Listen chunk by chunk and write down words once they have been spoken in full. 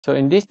So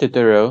in this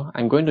tutorial,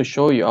 I'm going to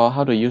show you all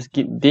how to use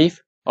git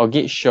diff or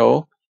git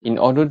show in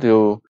order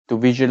to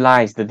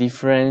visualize the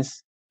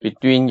difference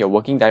between your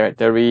working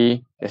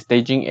directory, the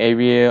staging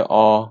area,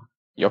 or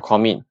your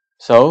commit.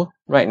 So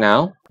right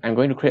now, I'm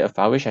going to create a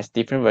file which has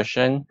different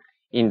version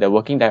in the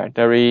working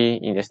directory,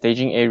 in the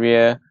staging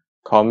area,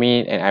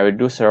 commit, and I will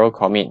do serial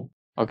commit.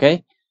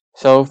 Okay,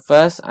 so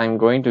first I'm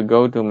going to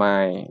go to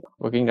my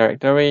working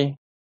directory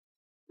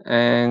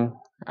and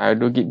I'll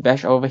do git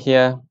bash over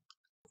here.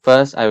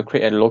 First, I will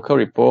create a local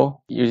repo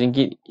using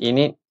git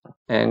init,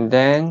 and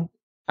then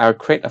I'll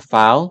create a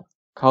file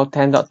called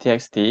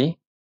 10.txt.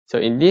 So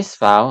in this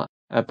file,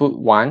 I put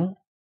 1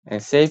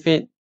 and save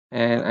it,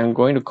 and I'm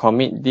going to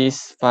commit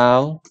this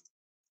file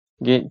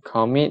git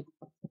commit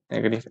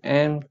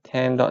 -m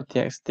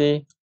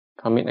 10.txt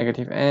commit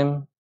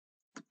 -m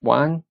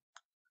 1.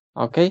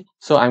 Okay,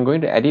 so I'm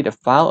going to edit the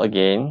file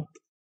again,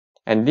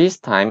 and this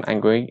time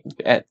I'm going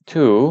to add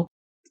 2,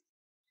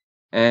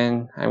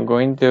 and I'm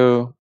going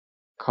to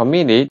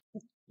commit it,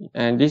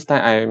 and this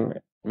time I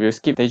will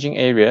skip staging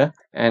area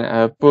and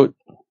I'll put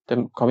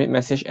the commit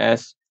message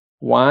as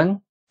 1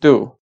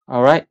 2.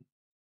 Alright,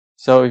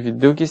 so if you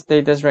do git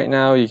status right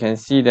now, you can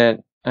see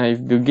that if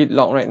you do git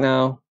log right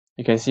now,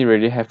 you can see we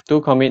already have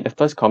 2 commit. The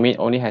first commit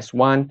only has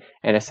 1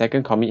 and the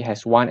second commit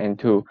has 1 and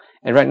 2,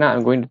 and right now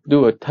I'm going to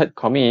do a third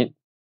commit,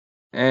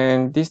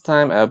 and this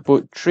time I'll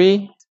put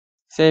 3,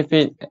 save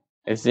it,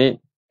 exit,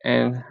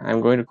 and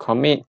I'm going to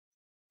commit,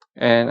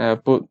 and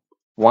I'll put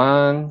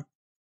 1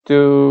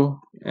 2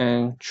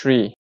 and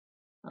 3.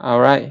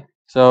 Alright,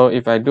 so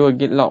if I do a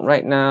git log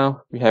right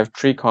now, we have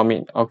 3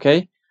 commit.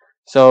 Okay,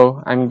 so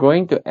I'm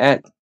going to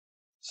add,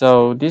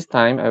 so this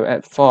time I will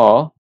add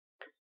 4,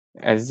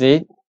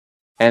 exit,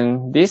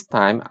 and this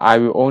time I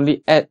will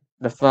only add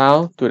the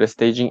file to the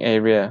staging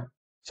area.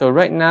 So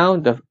right now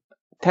the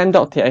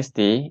 10.txt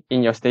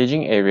in your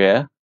staging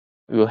area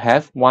will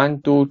have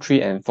 1 2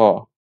 3 and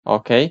 4.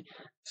 Okay,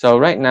 so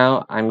right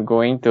now I'm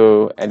going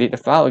to edit the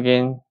file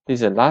again.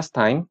 This is the last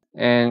time,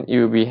 and it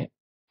will be,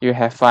 you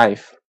have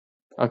 5.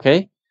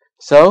 Okay,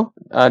 so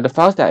the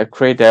files that I've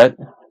created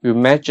will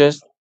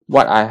matches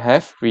what I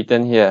have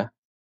written here.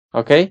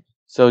 Okay,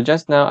 so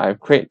just now I've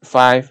created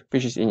 5,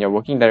 which is in your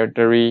working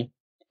directory,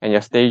 and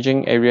your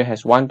staging area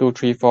has 1 2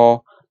 3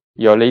 4.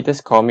 Your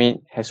latest commit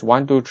has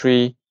 1 2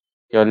 3.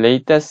 Your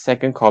latest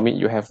second commit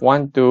you have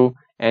 1 2,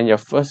 and your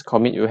first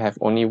commit you have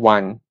only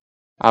 1.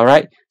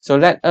 Alright, so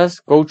let us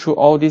go through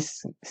all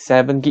these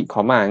 7 git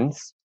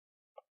commands.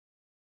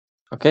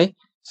 Okay,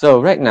 so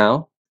right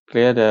now,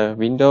 clear the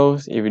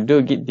windows. If we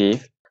do git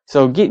diff,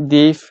 so git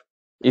diff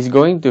is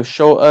going to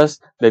show us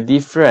the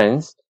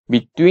difference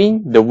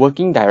between the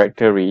working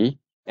directory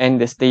and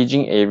the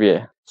staging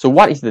area. So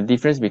what is the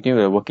difference between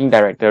the working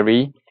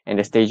directory and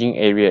the staging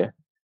area?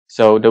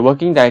 So the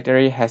working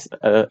directory has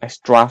an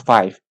extra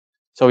 5.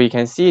 So you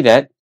can see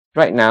that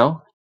right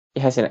now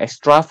it has an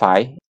extra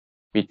 5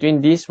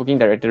 between this working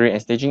directory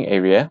and staging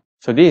area.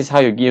 So this is how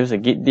you use a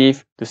git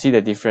diff to see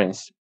the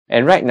difference.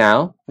 And right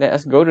now, let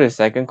us go to the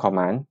second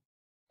command,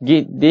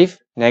 git diff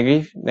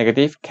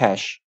negative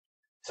cache.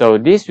 So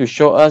this will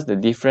show us the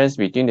difference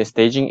between the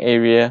staging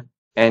area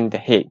and the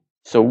head.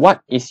 So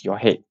what is your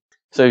head?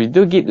 So if you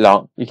do git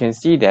log, you can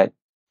see that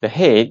the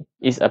head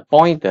is a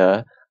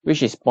pointer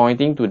which is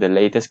pointing to the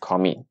latest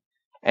commit.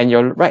 And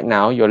right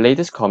now, your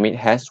latest commit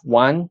has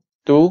 1,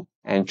 2,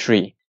 and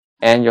 3.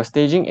 And your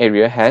staging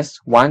area has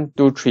 1,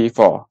 2, 3,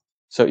 4.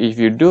 So if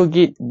you do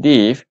git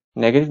diff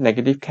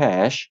negative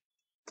cache,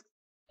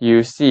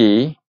 you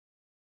see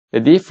the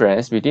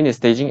difference between the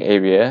staging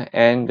area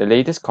and the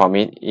latest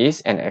commit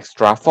is an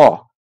extra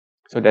 4.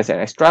 So there's an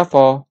extra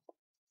 4. You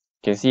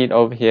can see it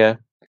over here.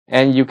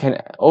 And you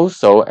can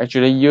also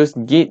actually use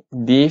git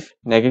diff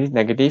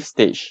negative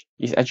stage.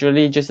 It's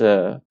actually just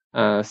a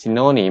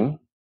synonym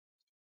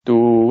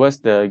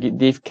towards the git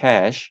diff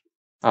cache.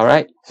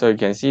 Alright, so you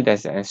can see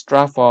there's an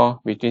extra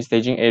 4 between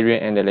staging area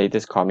and the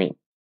latest commit.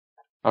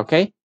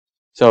 Okay,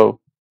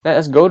 so let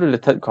us go to the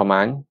third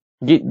command,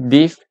 git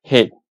diff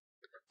head.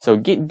 So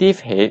git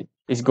diff head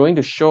is going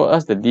to show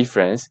us the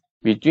difference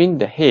between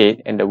the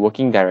head and the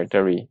working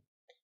directory.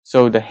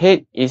 So the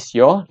head is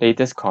your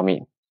latest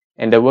commit,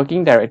 and the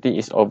working directory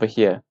is over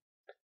here.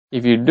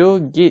 If you do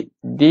git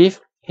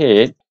diff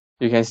head,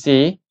 you can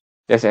see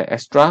there's an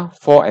extra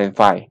 4 and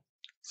 5.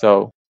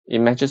 So it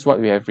matches what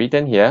we have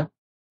written here.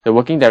 The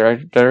working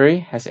directory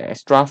has an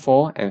extra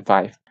 4 and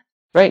 5.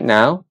 Right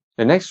now,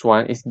 the next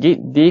one is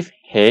git diff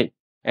head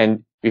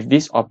and with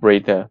this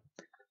operator.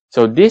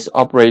 So this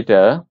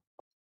operator,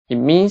 it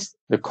means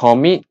the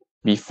commit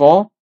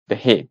before the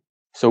head.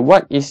 So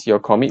what is your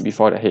commit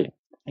before the head?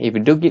 If you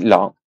do git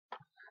log,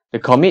 the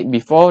commit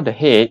before the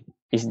head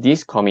is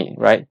this commit,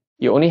 right?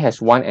 It only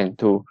has 1 and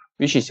 2,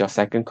 which is your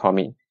second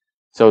commit.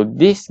 So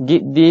this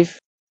git diff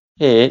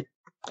head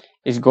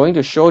is going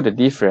to show the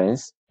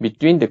difference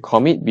between the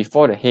commit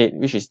before the head,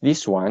 which is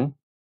this one,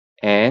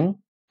 and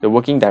the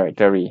working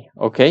directory.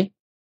 Okay,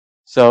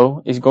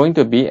 so it's going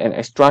to be an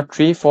extra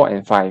 3, 4,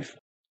 and 5.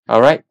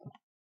 Alright,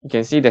 you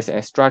can see there's an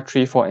extra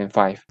 3, 4, and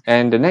 5.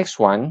 And the next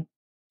one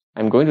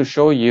I'm going to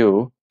show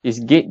you is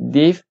git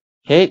diff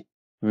head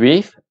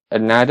with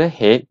another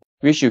head,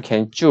 which you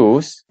can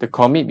choose the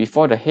commit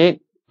before the head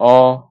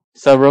or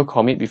several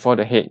commit before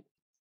the head.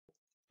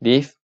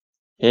 Diff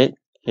head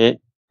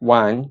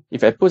 1.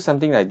 If I put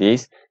something like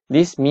this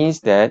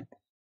means that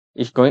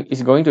it's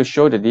going to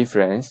show the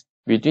difference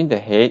between the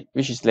head,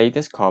 which is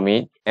latest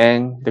commit,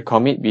 and the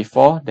commit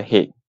before the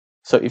head.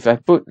 So if I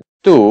put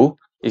 2,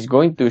 it's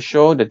going to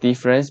show the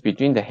difference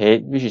between the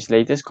head, which is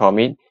latest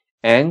commit,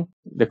 and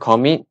the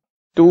commit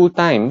 2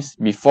 times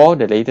before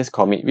the latest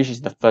commit, which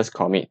is the first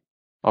commit.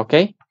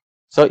 Okay?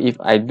 So if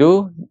I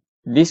do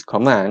this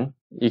command,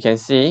 you can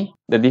see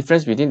the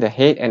difference between the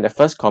head and the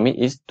first commit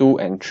is 2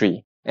 and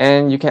 3.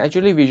 And you can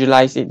actually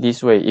visualize it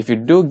this way. If you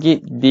do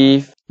git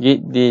diff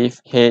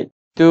head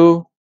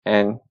 2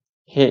 and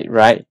head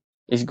right,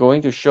 it's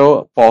going to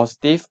show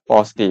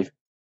positive.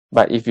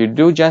 But if you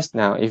do just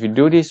now, if you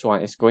do this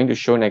one, it's going to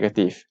show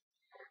negative.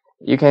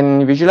 You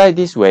can visualize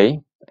this way.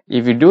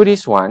 If you do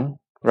this one,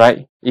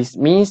 right, it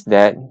means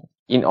that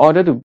in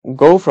order to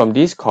go from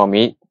this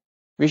commit,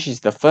 which is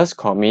the first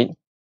commit,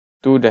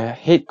 to the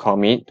head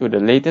commit, to the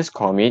latest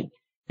commit,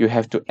 you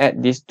have to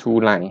add these 2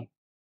 lines.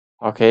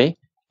 Okay?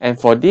 And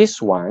for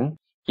this one,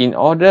 in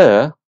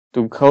order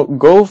to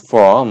go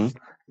from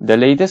the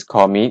latest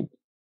commit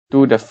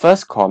to the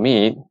first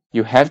commit,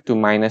 you have to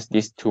minus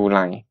these 2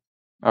 lines.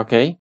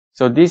 Okay?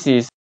 So this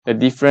is the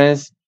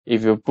difference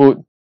if you put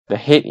the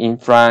head in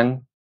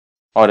front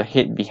or the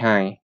head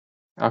behind.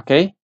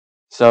 Okay?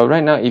 So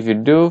right now, if you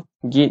do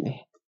git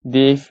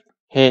diff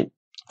head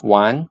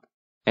 1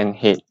 and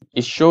head,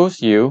 it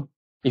shows you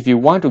if you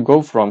want to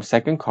go from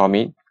second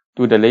commit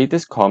to the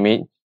latest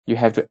commit, you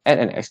have to add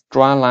an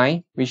extra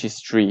line, which is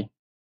 3.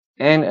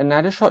 And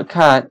another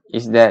shortcut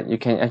is that you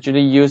can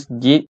actually use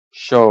git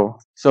show.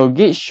 So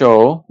git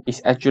show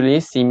is actually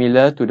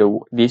similar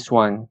to this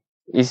one.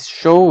 It's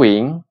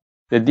showing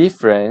the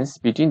difference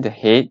between the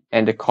head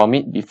and the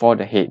commit before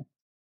the head.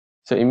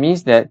 So it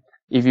means that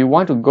if you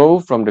want to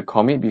go from the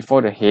commit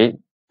before the head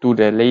to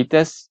the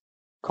latest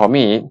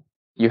commit,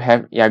 you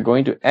are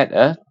going to add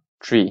a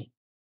 3.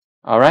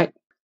 Alright?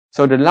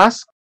 So the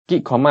last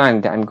git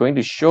command that I'm going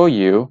to show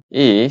you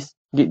is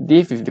git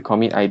diff with the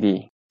commit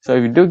ID. So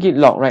if you do git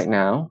log right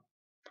now,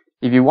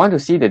 if you want to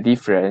see the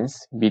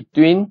difference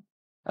between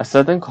a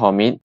certain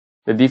commit,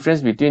 the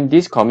difference between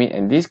this commit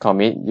and this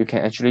commit, you can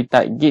actually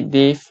type git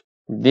diff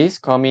this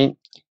commit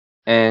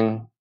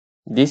and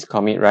this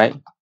commit, right?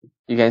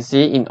 You can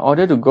see in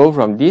order to go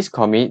from this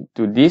commit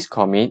to this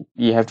commit,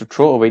 you have to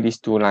throw away these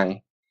 2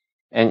 lines.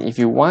 And if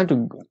you want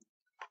to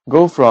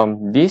go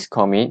from this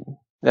commit,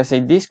 let's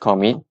say this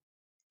commit,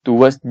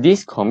 towards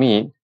this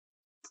commit,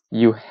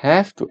 you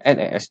have to add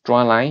an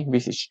extra line,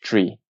 which is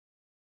 3.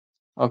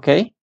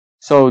 Okay?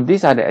 So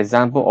these are the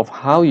example of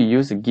how you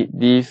use a git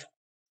diff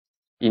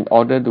in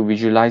order to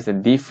visualize the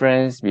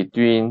difference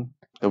between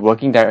the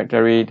working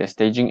directory, the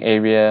staging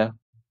area,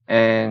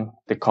 and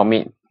the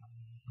commit,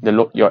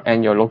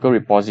 your local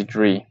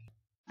repository.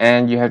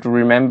 And you have to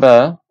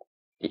remember,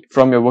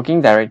 from your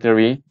working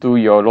directory to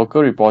your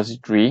local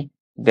repository,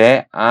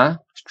 there are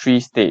 3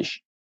 stages.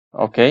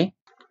 Okay?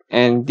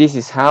 And this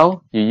is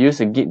how you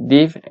use a git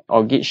diff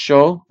or git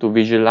show to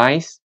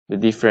visualize the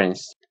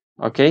difference.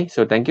 Okay,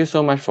 so thank you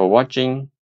so much for watching.